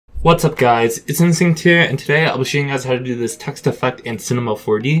What's up guys, it's Instinct here, and today I'll be showing you guys how to do this text effect in Cinema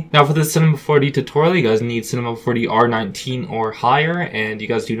 4D. Now for this Cinema 4D tutorial, you guys need Cinema 4D R19 or higher, and you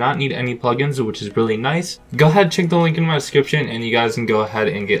guys do not need any plugins, which is really nice. Go ahead and check the link in my description, and you guys can go ahead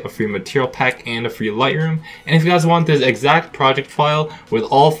and get a free material pack and a free Lightroom. And if you guys want this exact project file with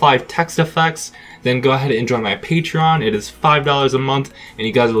all 5 text effects, then go ahead and join my Patreon. It is $5 a month, and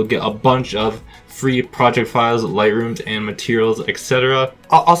you guys will get a bunch of free project files, Lightrooms, and materials, etc.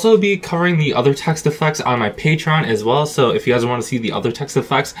 I'll also be covering the other text effects on my Patreon as well, so if you guys want to see the other text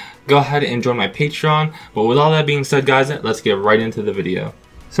effects, go ahead and join my Patreon. But with all that being said guys, let's get right into the video.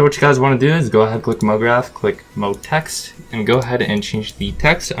 So what you guys want to do is go ahead, click MoGraph, click Mode Text, and go ahead and change the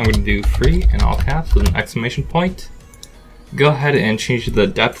text. I'm going to do free in all caps with an exclamation point. Go ahead and change the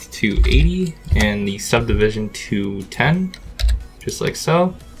depth to 80 and the subdivision to 10, just like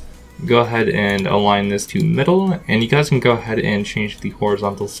so. Go ahead and align this to middle, and you guys can go ahead and change the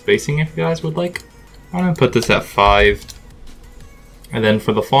horizontal spacing if you guys would like. I'm going to put this at 5, and then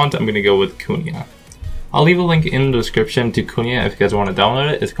for the font I'm going to go with Kunia. I'll leave a link in the description to Kunia if you guys want to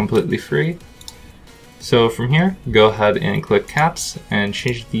download it. It's completely free. So from here, go ahead and click caps and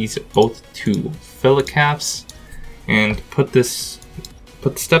change these both to fillet caps, and put the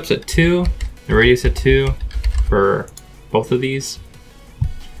steps at 2, the radius at 2 for both of these.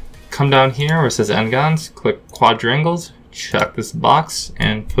 Come down here where it says N-Gons, click quadrangles, check this box,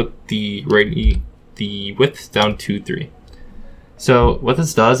 and put the width down to 3. So what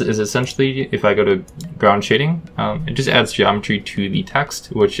this does is essentially, if I go to ground shading, it just adds geometry to the text,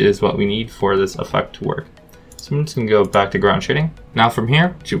 which is what we need for this effect to work. So I'm just going to go back to ground shading. Now from here,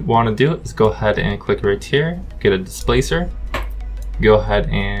 what you want to do is go ahead and click right here, get a displacer, go ahead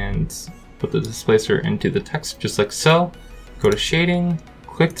and put the displacer into the text just like so, go to shading,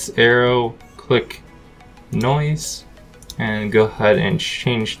 click this arrow, click noise, and go ahead and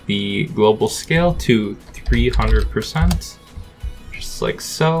change the global scale to 300%, just like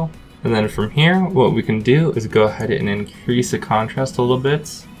so. And then from here, what we can do is go ahead and increase the contrast a little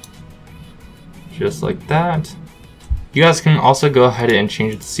bit, just like that. You guys can also go ahead and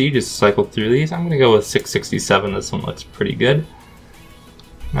change the C, just cycle through these. I'm going to go with 667, this one looks pretty good.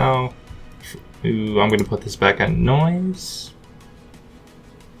 Now, I'm going to put this back at noise,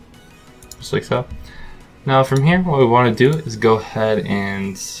 just like so. Now from here, what we want to do is go ahead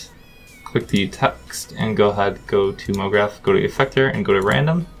and click the text and go ahead, go to MoGraph, go to Effector, and go to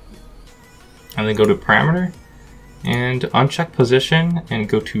Random. And then go to Parameter, and uncheck Position, and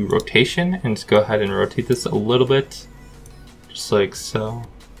go to Rotation, and just go ahead and rotate this a little bit, just like so.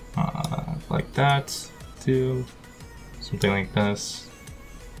 Like that. Do something like this.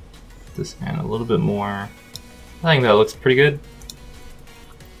 This and a little bit more. I think that looks pretty good.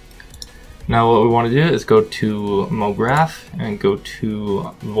 Now what we want to do is go to MoGraph and go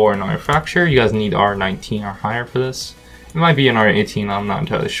to Voronoi Fracture. You guys need R19 or higher for this. It might be an R18, I'm not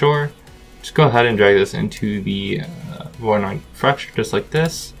entirely sure. Just go ahead and drag this into the Voronoi Fracture just like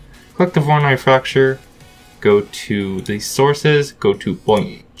this. Click the Voronoi Fracture, go to the sources, go to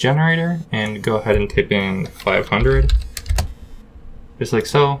point generator, and go ahead and type in 500, just like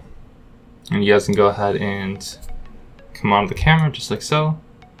so. And you guys can go ahead and come on the camera just like so.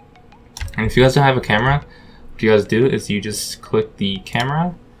 And if you guys don't have a camera, what you guys do is you just click the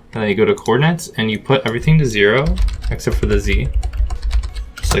camera, and then you go to coordinates, and you put everything to 0 except for the Z,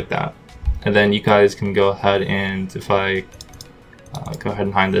 just like that. And then you guys can go ahead and, if I go ahead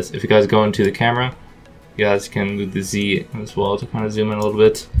and hide this, if you guys go into the camera, you guys can move the Z as well to kind of zoom in a little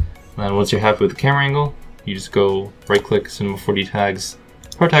bit. And then once you're happy with the camera angle, you just go right click Cinema 4D tags,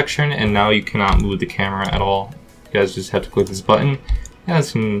 protection, and now you cannot move the camera at all. You guys just have to click this button. You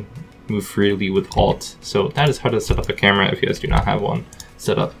guys can move freely with Alt. So that is how to set up a camera if you guys do not have one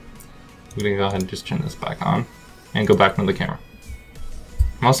set up. We're going to go ahead and just turn this back on and go back into the camera.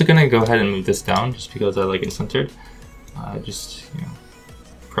 I'm also going to go ahead and move this down just because I like it centered. Just, you know,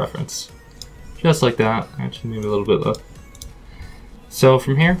 preference. Just like that. Actually, maybe a little bit low. So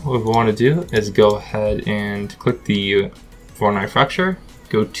from here, what we want to do is go ahead and click the Voronoi Fracture,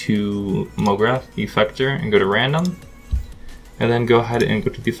 go to MoGraph, Effector, and go to Random. And then go ahead and go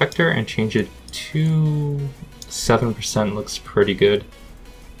to the Effector and change it to 7%, looks pretty good.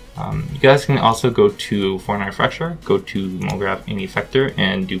 You guys can also go to Voronoi Fracture, go to MoGraph and Effector,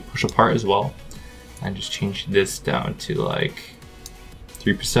 and do Push Apart as well. And just change this down to like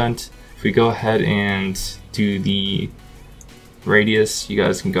 3%. If we go ahead and do the radius, you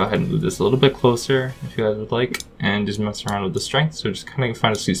guys can go ahead and move this a little bit closer if you guys would like, and just mess around with the strength, so just kind of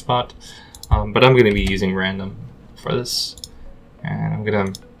find a sweet spot. But I'm going to be using random for this, and I'm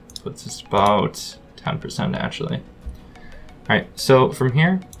going to put this about 10% actually. Alright, so from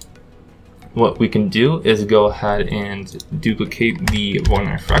here, what we can do is go ahead and duplicate the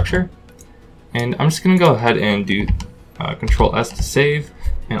Voronoi fracture. And I'm just going to go ahead and do Control S to save,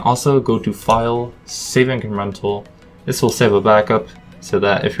 and also go to File, Save Incremental. This will save a backup so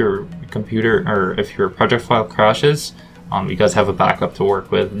that if your computer or if your project file crashes, you guys have a backup to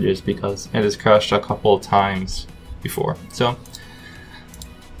work with, just because it has crashed a couple of times before. So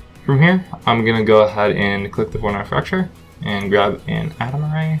from here, I'm going to go ahead and click the Voronoi fracture and grab an atom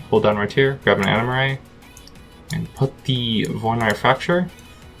array, hold down right here, grab an atom array, and put the Voronoi fracture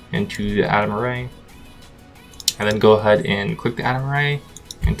into the atom array, and then go ahead and click the atom array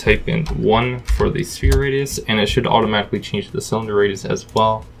and type in 1 for the sphere radius, and it should automatically change to the cylinder radius as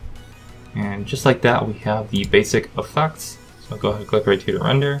well. And just like that, we have the basic effects. So go ahead and click right here to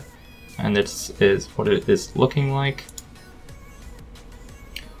render, and this is what it is looking like.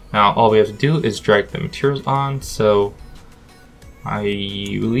 Now all we have to do is drag the materials on. So I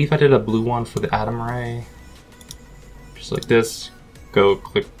believe I did a blue one for the atom array, just like this. Go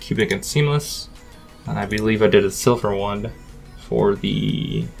click Cubic and Seamless, and I believe I did a silver one for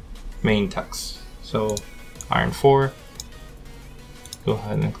the main text. So Iron 4, go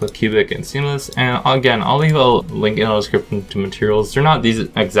ahead and click Cubic and Seamless, and again, I'll leave a link in the description to materials. They're not these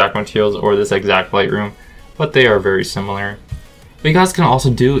exact materials or this exact Lightroom, but they are very similar. What you guys can also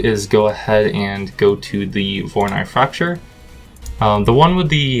do is go ahead and go to the Voronoi fracture. The one with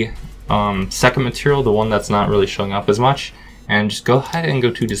the second material, the one that's not really showing up as much, and just go ahead and go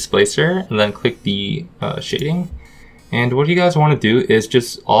to Displacer and then click the shading. And what you guys want to do is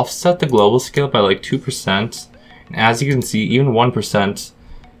just offset the global scale by like 2%. And as you can see, even 1%,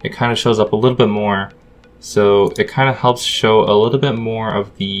 it kind of shows up a little bit more. So it kind of helps show a little bit more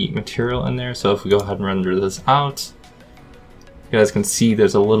of the material in there. So if we go ahead and render this out, you guys can see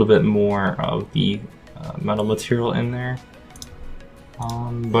there's a little bit more of the metal material in there.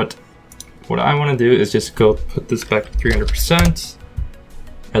 But what I want to do is just go put this back to 300%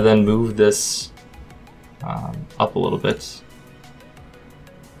 and then move this up a little bit.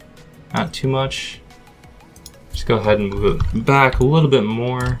 Not too much. Just go ahead and move it back a little bit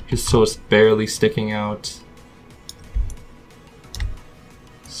more, just so it's barely sticking out.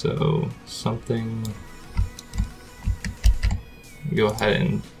 So something. Go ahead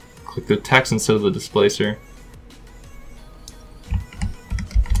and click the text instead of the displacer.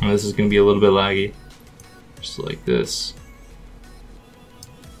 And this is going to be a little bit laggy, just like this.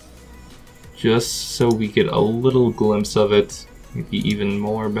 Just so we get a little glimpse of it, maybe even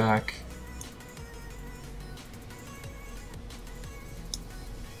more back.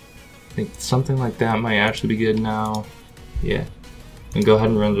 I think something like that might actually be good now. Yeah. And go ahead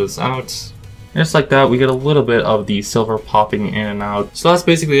and render this out. And just like that, we get a little bit of the silver popping in and out. So that's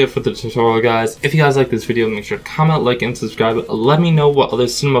basically it for the tutorial, guys. If you guys like this video, make sure to comment, like, and subscribe. Let me know what other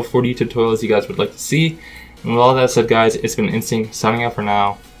Cinema 4D tutorials you guys would like to see. And with all that said, guys, it's been Instinct signing out for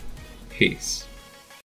now. Peace.